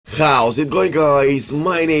How's it going, guys?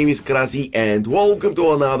 My name is Krasi and welcome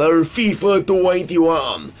to another FIFA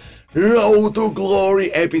 21 Road to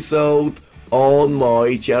Glory episode on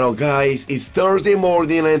my channel. Guys, it's Thursday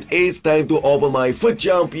morning and it's time to open my FUT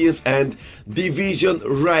Champions and Division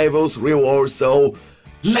Rivals rewards, so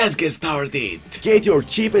let's get started! Get your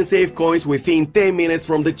cheap and safe coins within 10 minutes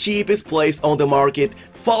from the cheapest place on the market.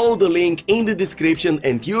 Follow the link in the description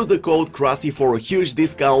and use the code KRASI for a huge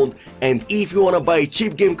discount. And if you wanna buy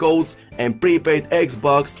cheap game codes and prepaid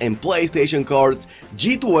Xbox and PlayStation cards,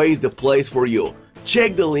 G2A is the place for you.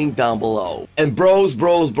 Check the link down below. And bros,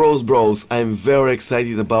 I'm very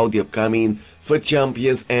excited about the upcoming FUT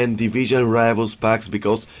Champions and Division Rivals packs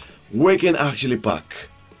because we can actually pack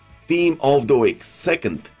Team of the Week,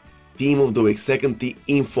 second Team of the Week, second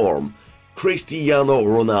in form, Cristiano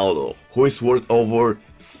Ronaldo, who is worth over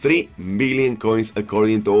 3 million coins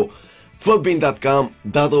according to FUTBIN.com.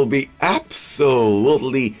 That will be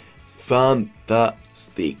absolutely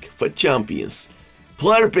fantastic. FUT Champions.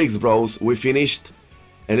 Player picks, bros, we finished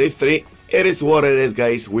Elite 3. It is what it is,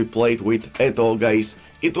 guys. We played with Eto'o, guys.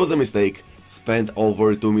 It was a mistake. Spent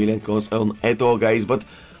over 2 million coins on Eto'o, guys, but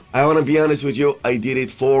I wanna be honest with you, I did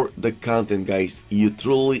it for the content, guys. You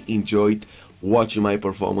truly enjoyed watching my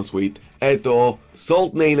performance with Eto'o.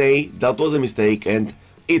 Salt Nene, that was a mistake and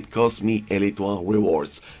it cost me Elite 1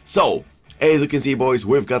 rewards. So, as you can see, boys,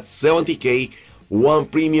 we've got 70k, 1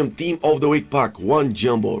 premium Team of the Week pack, 1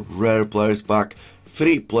 jumbo rare players pack,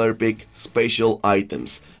 3 player pick special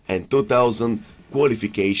items and 2000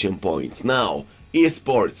 qualification points. Now,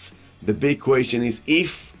 eSports, the big question is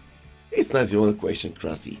if... It's not even a question,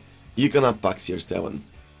 Krasi. You cannot pack Tier 7.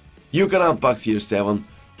 You cannot pack Tier 7.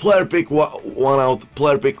 Player pick 1 out,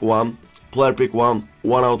 player pick 1, player pick 1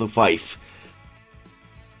 out of 5.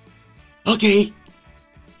 Okay.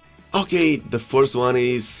 Okay, the first one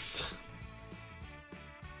is...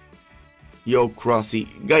 Yo,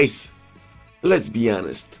 Krasi. Guys, let's be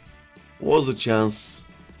honest. Was a chance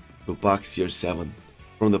to pack Tier 7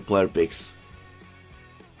 from the player picks?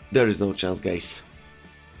 There is no chance, guys.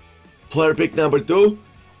 Player pick number 2.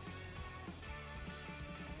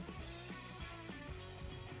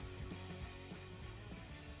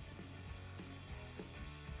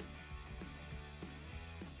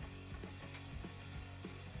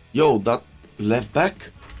 Yo, that left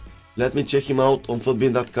back. Let me check him out on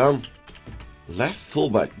FUTBIN.com. Left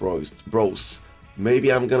fullback, bros.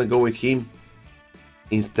 Maybe I'm gonna go with him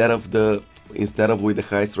instead of with the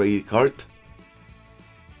highest rated card.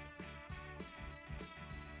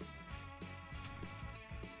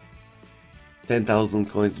 10,000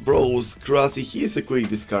 coins, bros. Krasi, he is a quick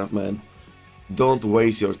discard, man. Don't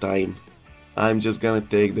waste your time. I'm just gonna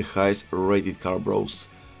take the highest rated card, bros.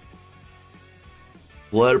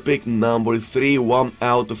 Player pick number 3, 1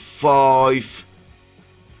 out of 5.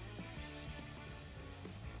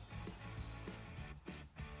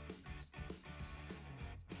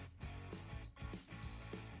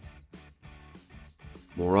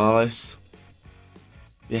 Morales.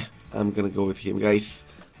 Yeah, I'm gonna go with him, guys.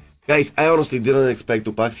 Guys, I honestly didn't expect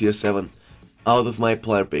to pack Tier 7 out of my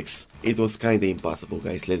player picks. It was kinda impossible,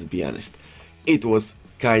 guys, let's be honest. It was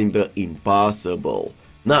kinda impossible.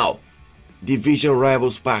 Now, Division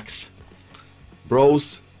Rivals packs.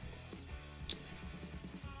 Bros.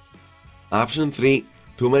 Option 3,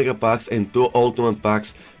 2 mega packs and 2 ultimate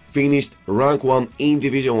packs. Finished rank 1 in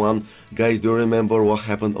Division 1. Guys, do you remember what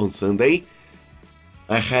happened on Sunday?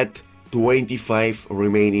 I had 25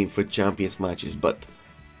 remaining FUT Champions matches, but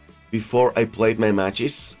before I played my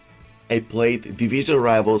matches, I played Division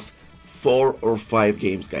Rivals 4 or 5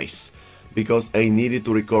 games, guys, because I needed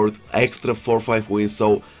to record extra 4 or 5 wins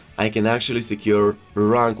so I can actually secure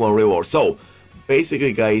rank 1 reward. So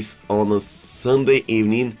basically, guys, on a Sunday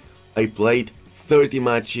evening I played 30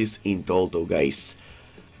 matches in total, guys,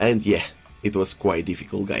 and yeah, it was quite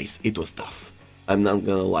difficult, guys. It was tough, I'm not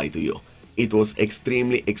gonna lie to you. It was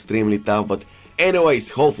extremely tough, but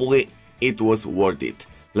anyways, hopefully it was worth it.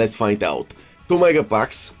 Let's find out. 2 mega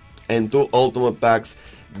packs and 2 ultimate packs.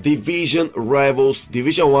 Division Rivals,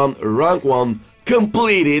 Division 1, rank 1,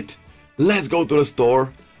 completed. Let's go to the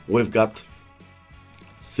store. We've got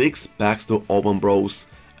 6 packs to open, bros,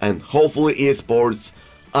 and hopefully eSports,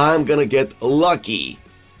 I'm gonna get lucky.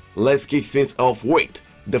 Let's kick things off with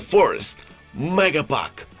the first mega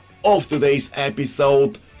pack of today's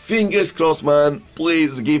episode. Fingers crossed, man.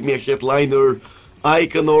 Please give me a headliner,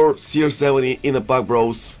 icon or Tier 7 in a pack,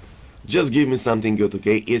 bros. Just give me something good,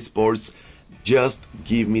 okay? eSports, just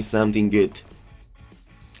give me something good.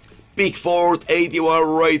 Pickford, 81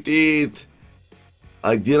 rated.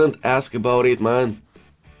 I didn't ask about it, man.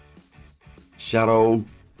 Shadow,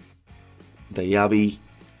 Diaby,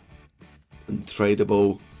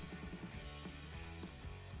 Tradable.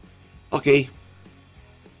 Okay.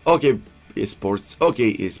 Okay, esports.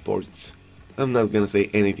 Okay, esports. I'm not gonna say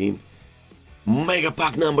anything. Mega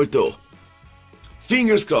pack number 2.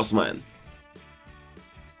 Fingers crossed, man.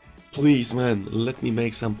 Please, man, let me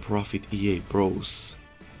make some profit, EA bros.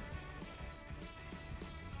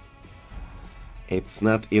 It's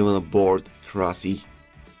not even a board, Crossy.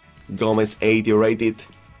 Gomez 80 rated.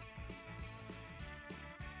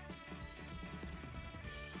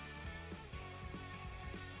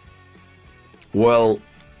 Well,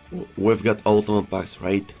 we've got ultimate packs,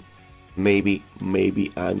 right? Maybe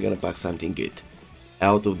I'm gonna pack something good.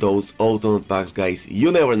 Out of those ultimate packs, guys,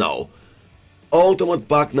 you never know. Ultimate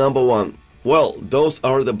pack number 1. Well, those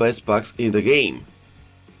are the best packs in the game.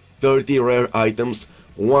 30 rare items,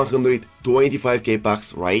 125k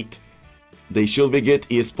packs, right? They should be good,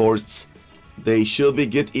 esports. They should be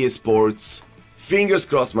good, esports. Fingers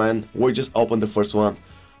crossed, man. We just opened the first one.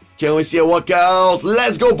 Can we see a walkout?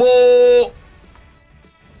 Let's go, ball!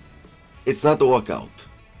 It's not a walkout.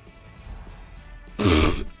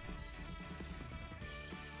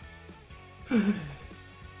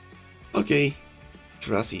 Okay,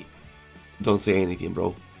 Trassi, don't say anything,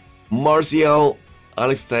 bro. Martial,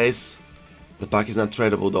 Alex Tays. The pack is not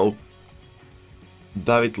tradable though.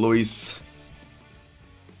 David Luiz.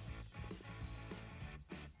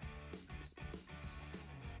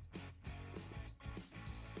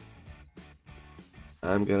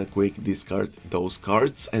 I'm gonna quick discard those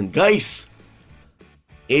cards. And guys,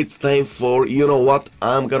 it's time for, you know what,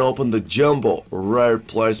 I'm gonna open the Jumbo Rare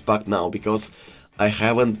Players Pack now, because I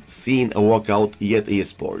haven't seen a walkout yet,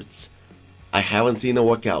 esports. I haven't seen a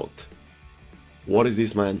walkout. What is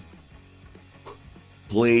this, man?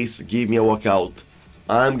 Please give me a walkout.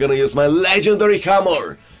 I'm gonna use my legendary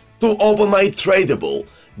hammer to open my tradable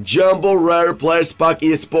Jumbo Rare Players Pack,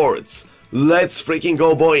 esports. Let's freaking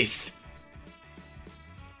go, boys.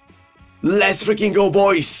 Let's freaking go,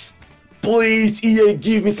 boys. Please, EA,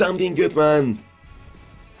 give me something good, man.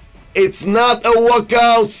 It's not a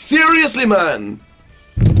walkout. Seriously, man.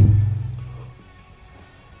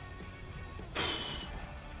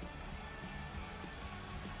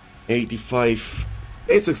 $85.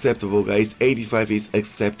 It's acceptable, guys. 85 is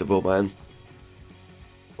acceptable, man.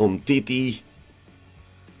 Umtiti.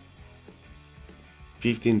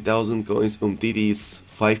 15,000 coins. Umtiti is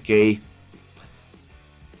 5k.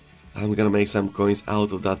 I'm gonna make some coins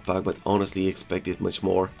out of that pack, but honestly expected much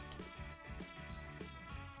more.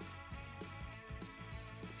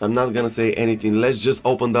 I'm not gonna say anything. Let's just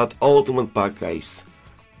open that ultimate pack, guys.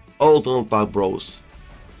 Ultimate pack, bros.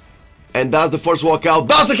 And that's the first walkout.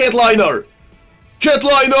 That's a headliner!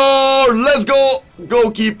 Headliner! Let's go!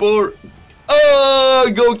 Goalkeeper!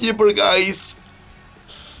 Goalkeeper, guys!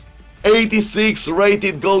 86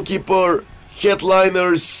 rated goalkeeper.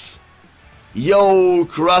 Headliners. Yo,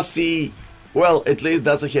 Crossy. Well, at least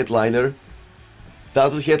that's a headliner.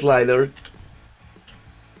 That's a headliner.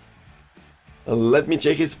 Let me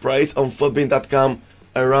check his price on footbin.com.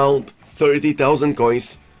 Around 30,000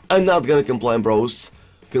 coins. I'm not gonna complain, bros.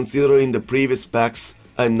 Considering the previous packs,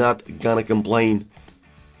 I'm not gonna complain.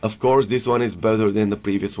 Of course, this one is better than the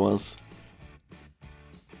previous ones.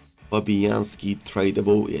 Fabianski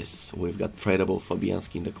tradable. Yes, we've got tradable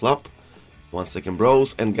Fabianski in the club. 1 second,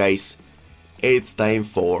 bros. And guys, it's time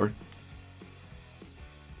for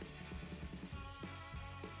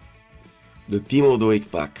the Team of the Week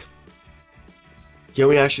pack. Can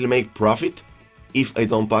we actually make profit if I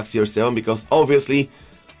don't pack CR7? Because obviously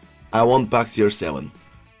I won't pack CR7.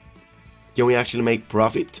 Can we actually make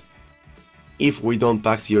profit if we don't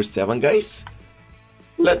pack CR7, guys?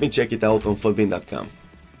 Let me check it out on footbin.com.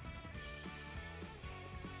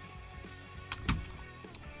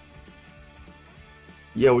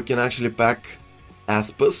 Yeah, we can actually pack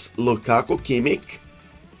Aspas, Lukaku, Kimmich.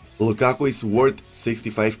 Lukaku is worth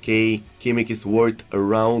 65k, Kimmich is worth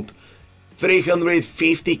around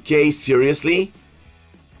 350k, seriously?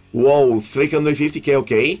 Whoa, 350k,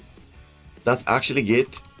 okay. That's actually good.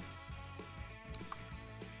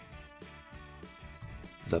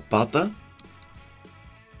 Zapata.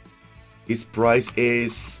 His price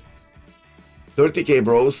is 30k,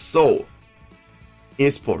 bros. So,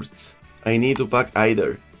 esports. I need to pack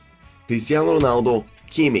either Cristiano Ronaldo,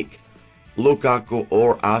 Kimmich, Lukaku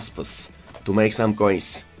or Aspas to make some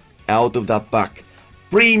coins out of that pack.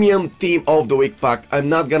 Premium Team of the Week pack. I'm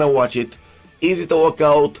not gonna watch it. Is it a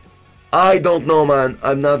walkout? I don't know, man.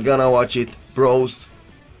 I'm not gonna watch it, bros.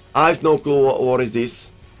 I have no clue what is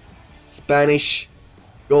this. Spanish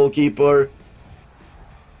goalkeeper.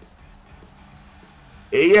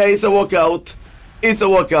 Yeah, it's a walkout. It's a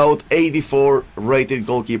walkout. 84 rated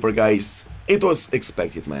goalkeeper, guys. It was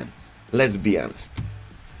expected, man. Let's be honest.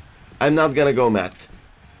 I'm not gonna go mad.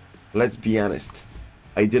 Let's be honest.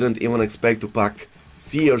 I didn't even expect to pack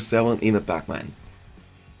CR7 in a pack, man.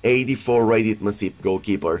 84 rated Masip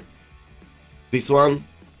goalkeeper. This one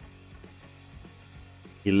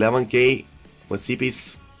 11k Masip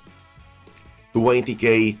is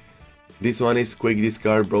 20k. This one is quick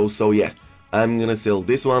discard, bro. So yeah, I'm gonna sell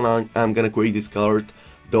this one. I'm gonna quick discard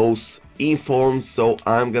those informed, so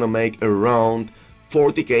I'm gonna make around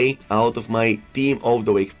 40k out of my team of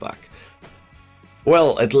the week pack.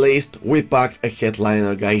 Well, at least we packed a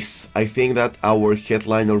headliner, guys. I think that our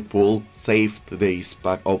headliner pool saved today's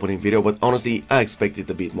pack opening video, but honestly, I expected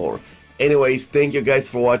a bit more. Anyways, thank you guys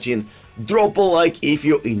for watching. Drop a like if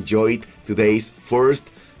you enjoyed today's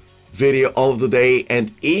first video of the day,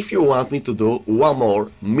 and if you want me to do one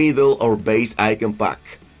more middle or base icon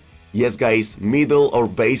pack. Yes, guys, middle or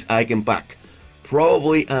base icon pack.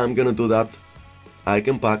 Probably I'm gonna do that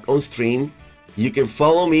icon pack on stream. You can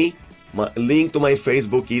follow me. My link to my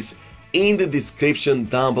Facebook is in the description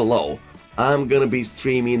down below. I'm gonna be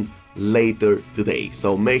streaming later today,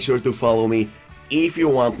 so make sure to follow me if you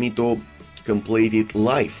want me to complete it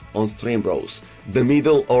live on stream, bros. The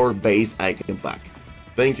middle or base icon pack.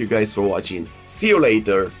 Thank you guys for watching. See you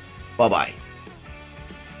later. Bye bye.